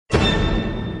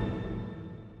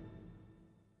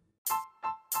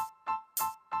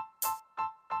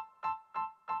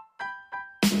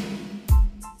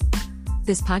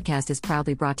This podcast is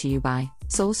proudly brought to you by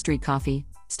Soul Street Coffee.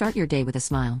 Start your day with a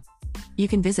smile. You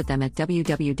can visit them at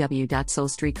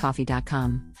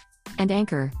www.soulstreetcoffee.com. And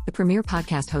Anchor, the premier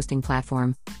podcast hosting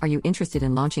platform. Are you interested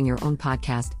in launching your own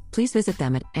podcast? Please visit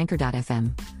them at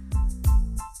anchor.fm.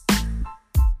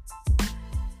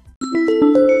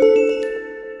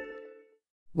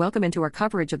 Welcome into our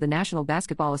coverage of the National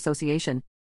Basketball Association.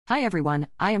 Hi everyone,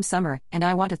 I am Summer, and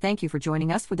I want to thank you for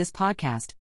joining us for this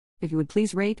podcast. If you would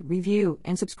please rate, review,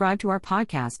 and subscribe to our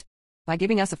podcast. By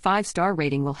giving us a 5-star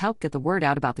rating will help get the word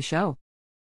out about the show.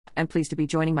 I'm pleased to be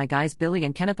joining my guys Billy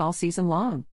and Kenneth all season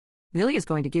long. Billy is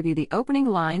going to give you the opening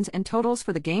lines and totals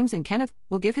for the games, and Kenneth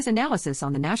will give his analysis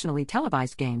on the nationally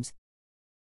televised games.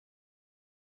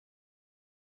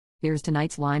 Here's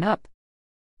tonight's lineup.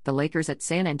 The Lakers at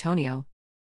San Antonio.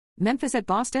 Memphis at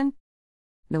Boston.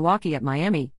 Milwaukee at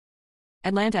Miami.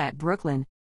 Atlanta at Brooklyn.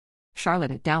 Charlotte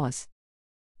at Dallas.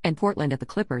 And Portland at the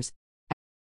Clippers.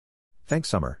 Thanks,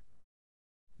 Summer.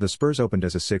 The Spurs opened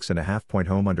as a 6.5-point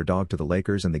home underdog to the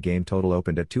Lakers, and the game total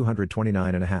opened at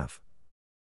 229.5.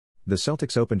 The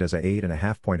Celtics opened as a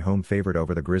 8.5-point home favorite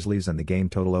over the Grizzlies, and the game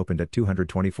total opened at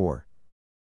 224.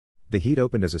 The Heat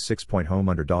opened as a 6-point home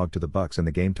underdog to the Bucks, and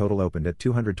the game total opened at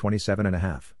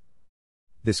 227.5.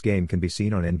 This game can be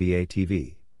seen on NBA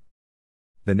TV.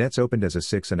 The Nets opened as a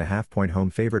 6.5-point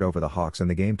home favorite over the Hawks, and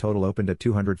the game total opened at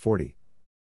 240.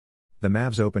 The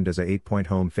Mavs opened as a 8-point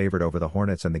home favorite over the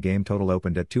Hornets, and the game total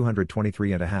opened at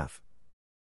 223.5.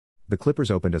 The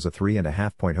Clippers opened as a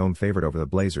 3.5-point home favorite over the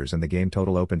Blazers, and the game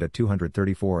total opened at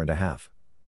 234.5.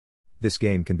 This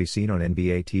game can be seen on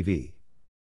NBA TV.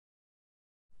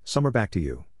 Summer, back to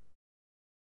you.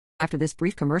 After this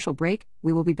brief commercial break,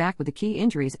 we will be back with the key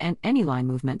injuries and any line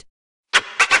movement.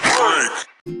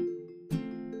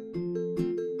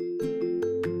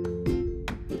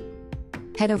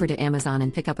 Head over to Amazon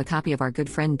and pick up a copy of our good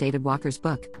friend David Walker's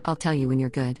book, I'll Tell You When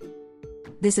You're Good.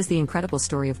 This is the incredible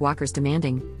story of Walker's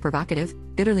demanding, provocative,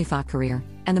 bitterly fought career,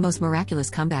 and the most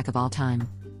miraculous comeback of all time.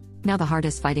 Now the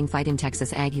hardest fight in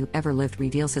Texas Ag who ever lived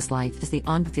reveals his life as the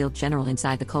on-field general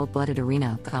inside the cold-blooded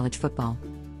arena of college football.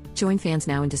 Join fans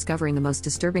now in discovering the most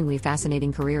disturbingly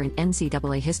fascinating career in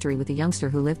NCAA history with the youngster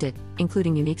who lived it,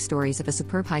 including unique stories of a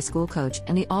superb high school coach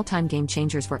and the all-time game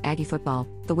changers for Aggie football,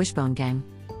 the Wishbone Gang.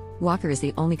 Walker is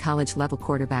the only college-level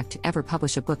quarterback to ever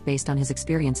publish a book based on his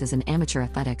experiences in amateur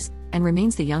athletics, and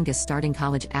remains the youngest starting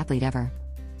college athlete ever.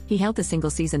 He held the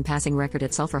single-season passing record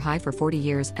at Sulphur High for 40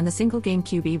 years and the single-game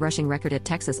QB rushing record at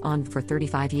Texas On for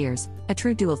 35 years, a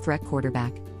true dual-threat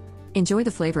quarterback. Enjoy the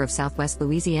flavor of Southwest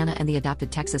Louisiana and the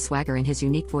adopted Texas swagger in his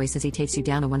unique voice as he takes you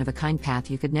down a one-of-a-kind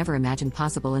path you could never imagine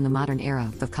possible in the modern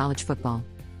era of college football.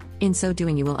 In so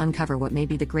doing, you will uncover what may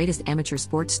be the greatest amateur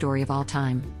sports story of all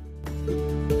time.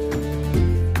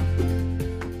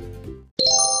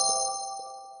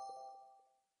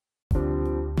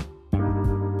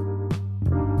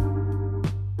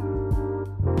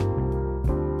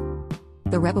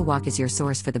 The Rebel Walk is your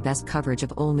source for the best coverage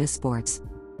of Ole Miss sports.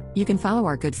 You can follow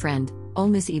our good friend, Ole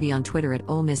Miss Evie, on Twitter at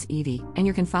Ole Miss Evie, and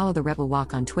you can follow The Rebel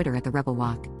Walk on Twitter at The Rebel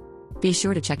Walk. Be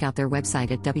sure to check out their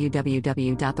website at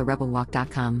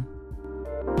www.therebelwalk.com.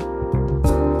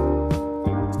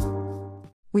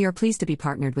 We are pleased to be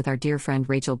partnered with our dear friend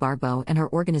Rachel Barbeau and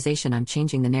her organization I'm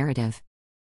Changing the Narrative.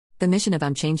 The mission of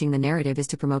I'm Changing the Narrative is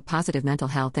to promote positive mental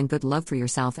health and good love for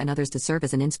yourself and others, to serve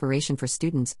as an inspiration for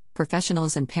students,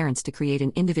 professionals, and parents to create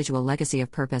an individual legacy of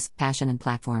purpose, passion, and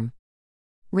platform.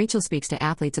 Rachel speaks to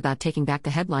athletes about taking back the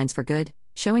headlines for good,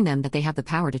 showing them that they have the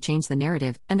power to change the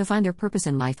narrative and to find their purpose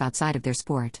in life outside of their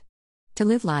sport. To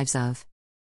live lives of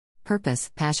purpose,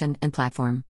 passion, and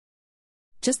platform.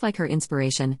 Just like her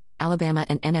inspiration, Alabama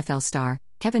and NFL star,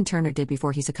 Kevin Turner, did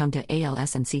before he succumbed to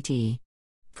ALS and CTE.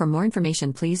 For more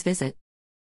information, please visit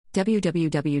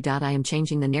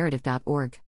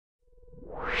www.iamchangingthenarrative.org.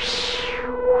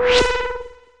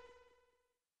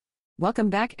 Welcome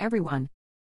back, everyone.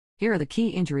 Here are the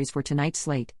key injuries for tonight's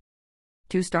slate.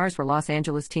 2 stars for Los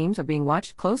Angeles teams are being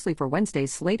watched closely for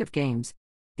Wednesday's slate of games.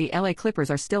 The LA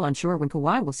Clippers are still unsure when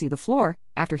Kawhi will see the floor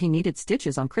after he needed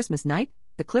stitches on Christmas night.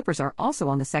 The Clippers are also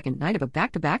on the second night of a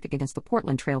back-to-back against the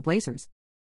Portland Trail Blazers.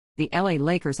 The LA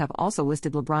Lakers have also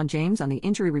listed LeBron James on the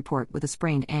injury report with a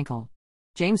sprained ankle.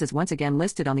 James is once again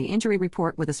listed on the injury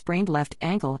report with a sprained left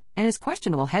ankle and is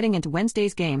questionable heading into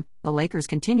Wednesday's game. The Lakers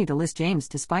continue to list James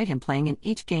despite him playing in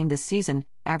each game this season,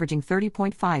 averaging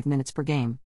 30.5 minutes per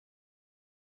game.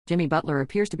 Jimmy Butler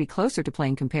appears to be closer to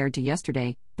playing compared to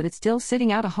yesterday, but it's still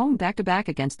sitting out a home back-to-back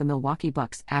against the Milwaukee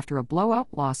Bucks after a blowout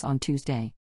loss on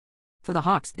Tuesday. For the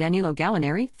Hawks, Danilo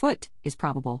Gallinari, foot, is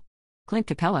probable. Clint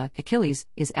Capella, Achilles,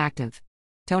 is active.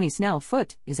 Tony Snell,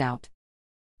 foot, is out.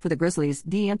 For the Grizzlies,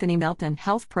 D'Anthony Melton,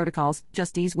 health protocols,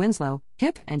 Justice Winslow,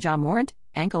 hip, and Ja Morant,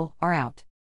 ankle, are out.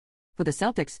 For the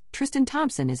Celtics, Tristan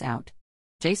Thompson is out.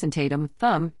 Jason Tatum,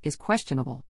 thumb, is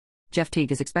questionable. Jeff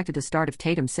Teague is expected to start if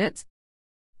Tatum sits.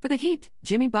 For the Heat,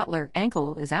 Jimmy Butler,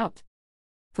 ankle, is out.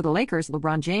 For the Lakers,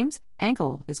 LeBron James,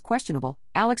 ankle, is questionable.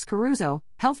 Alex Caruso,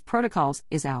 health protocols,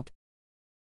 is out.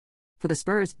 For the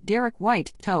Spurs, Derek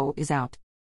White, toe, is out.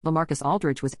 LaMarcus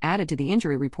Aldridge was added to the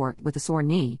injury report with a sore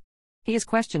knee. He is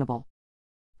questionable.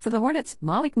 For the Hornets,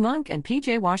 Malik Monk and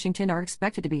P.J. Washington are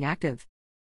expected to be active.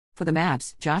 For the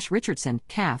Mavs, Josh Richardson,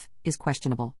 calf, is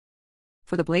questionable.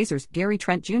 For the Blazers, Gary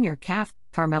Trent Jr., calf,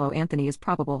 Carmelo Anthony is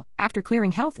probable, after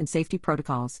clearing health and safety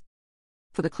protocols.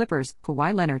 For the Clippers,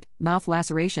 Kawhi Leonard, mouth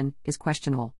laceration, is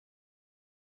questionable.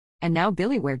 And now,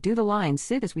 Billy, where do the lines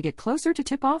sit as we get closer to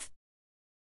tip-off?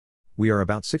 We are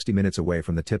about 60 minutes away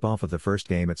from the tip-off of the first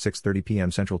game at 6:30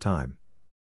 p.m. Central Time.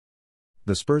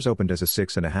 The Spurs opened as a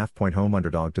 6.5-point home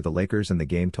underdog to the Lakers and the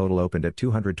game total opened at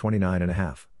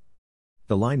 229.5.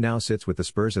 The line now sits with the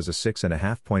Spurs as a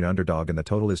 6.5-point underdog and the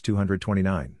total is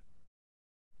 229.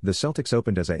 The Celtics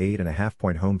opened as a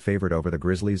 8.5-point home favorite over the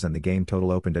Grizzlies and the game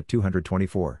total opened at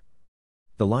 224.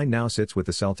 The line now sits with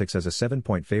the Celtics as a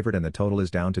 7-point favorite and the total is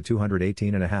down to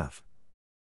 218.5.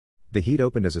 The Heat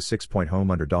opened as a 6-point home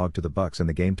underdog to the Bucks and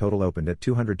the game total opened at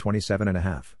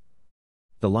 227.5.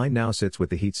 The line now sits with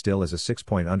the Heat still as a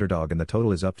 6-point underdog and the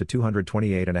total is up to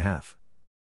 228.5.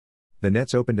 The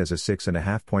Nets opened as a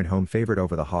 6.5-point home favorite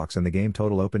over the Hawks and the game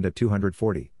total opened at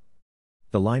 240.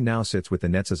 The line now sits with the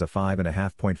Nets as a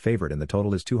 5.5-point favorite and the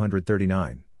total is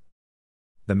 239.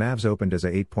 The Mavs opened as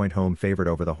a 8-point home favorite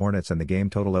over the Hornets and the game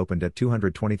total opened at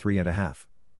 223.5.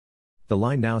 The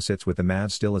line now sits with the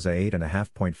Mavs still as a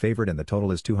 8.5-point favorite and the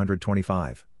total is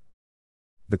 225.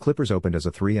 The Clippers opened as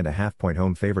a 3.5-point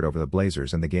home favorite over the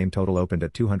Blazers and the game total opened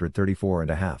at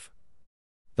 234.5.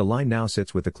 The line now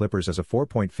sits with the Clippers as a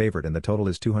 4-point favorite and the total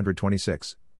is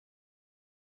 226.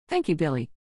 Thank you, Billy.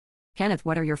 Kenneth,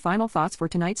 what are your final thoughts for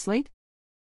tonight's slate?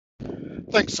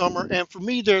 Thanks, Summer. And for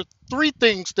me, there are three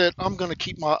things that I'm going to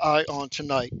keep my eye on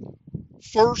tonight.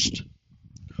 First,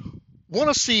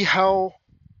 want to see how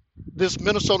this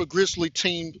Minnesota Grizzly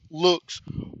team looks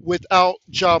without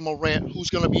Ja Morant, who's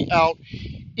going to be out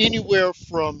anywhere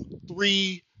from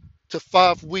 3 to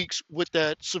 5 weeks with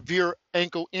that severe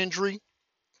ankle injury.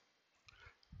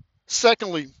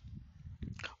 Secondly,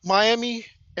 Miami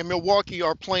and Milwaukee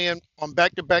are playing on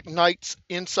back-to-back nights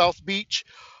in South Beach.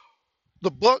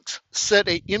 The Bucks set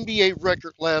an NBA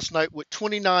record last night with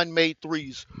 29 made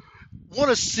threes. Want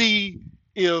to see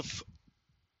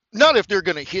not if they're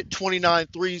going to hit 29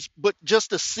 threes, but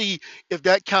just to see if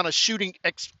that kind of shooting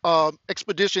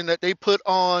expedition that they put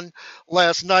on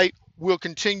last night will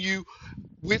continue,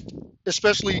 with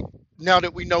especially now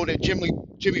that we know that Jimmy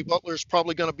Butler is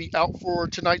probably going to be out for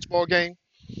tonight's ball game.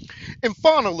 And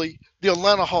finally, the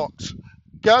Atlanta Hawks.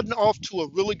 Gotten off to a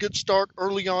really good start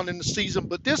early on in the season,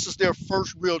 but this is their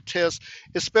first real test,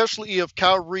 especially if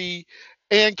Kyrie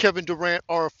and Kevin Durant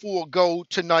are a full go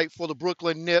tonight for the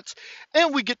Brooklyn Nets.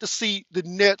 And we get to see the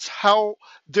Nets, how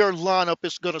their lineup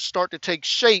is going to start to take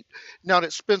shape now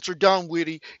that Spencer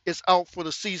Dinwiddie is out for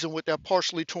the season with that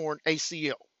partially torn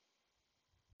ACL.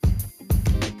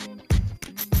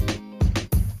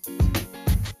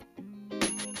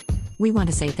 We want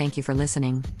to say thank you for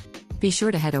listening. Be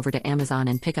sure to head over to Amazon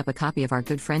and pick up a copy of our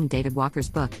good friend David Walker's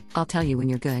book, I'll Tell You When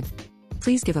You're Good.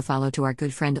 Please give a follow to our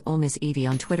good friend Ole Miss Evie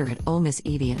on Twitter at Ole Miss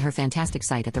Evie and her fantastic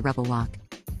site at The Rebel Walk.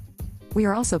 We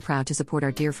are also proud to support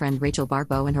our dear friend Rachel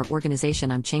Barbeau and her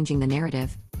organization I'm Changing the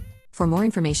Narrative. For more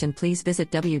information, please visit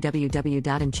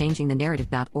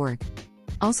www.imchangingthenarrative.org.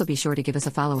 Also be sure to give us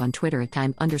a follow on Twitter at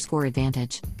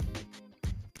time_advantage.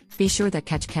 Be sure that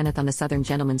catch Kenneth on the Southern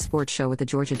Gentleman Sports Show with the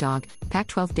Georgia Dog,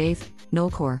 Pac-12 Dave, Noel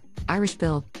Core, Irish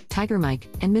Bill, Tiger Mike,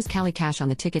 and Ms. Callie Cash on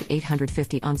the Ticket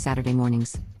 850 on Saturday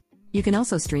mornings. You can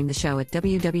also stream the show at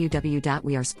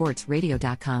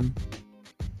www.wearesportsradio.com.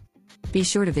 Be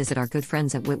sure to visit our good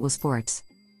friends at Whitwell Sports.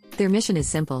 Their mission is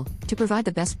simple, to provide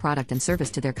the best product and service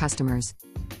to their customers.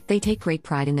 They take great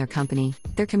pride in their company,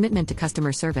 their commitment to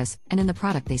customer service, and in the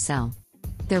product they sell.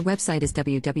 Their website is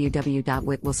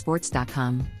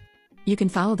www.whitwellsports.com. You can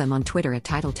follow them on Twitter at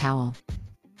Title Towel.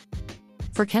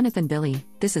 For Kenneth and Billy,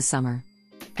 this is Summer.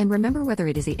 And remember, whether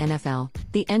it is the NFL,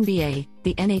 the NBA,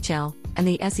 the NHL, and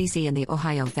the SEC and the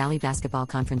Ohio Valley Basketball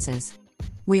Conferences,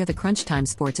 we are the Crunch Time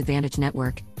Sports Advantage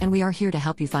Network, and we are here to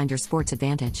help you find your sports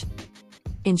advantage.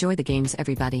 Enjoy the games,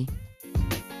 everybody.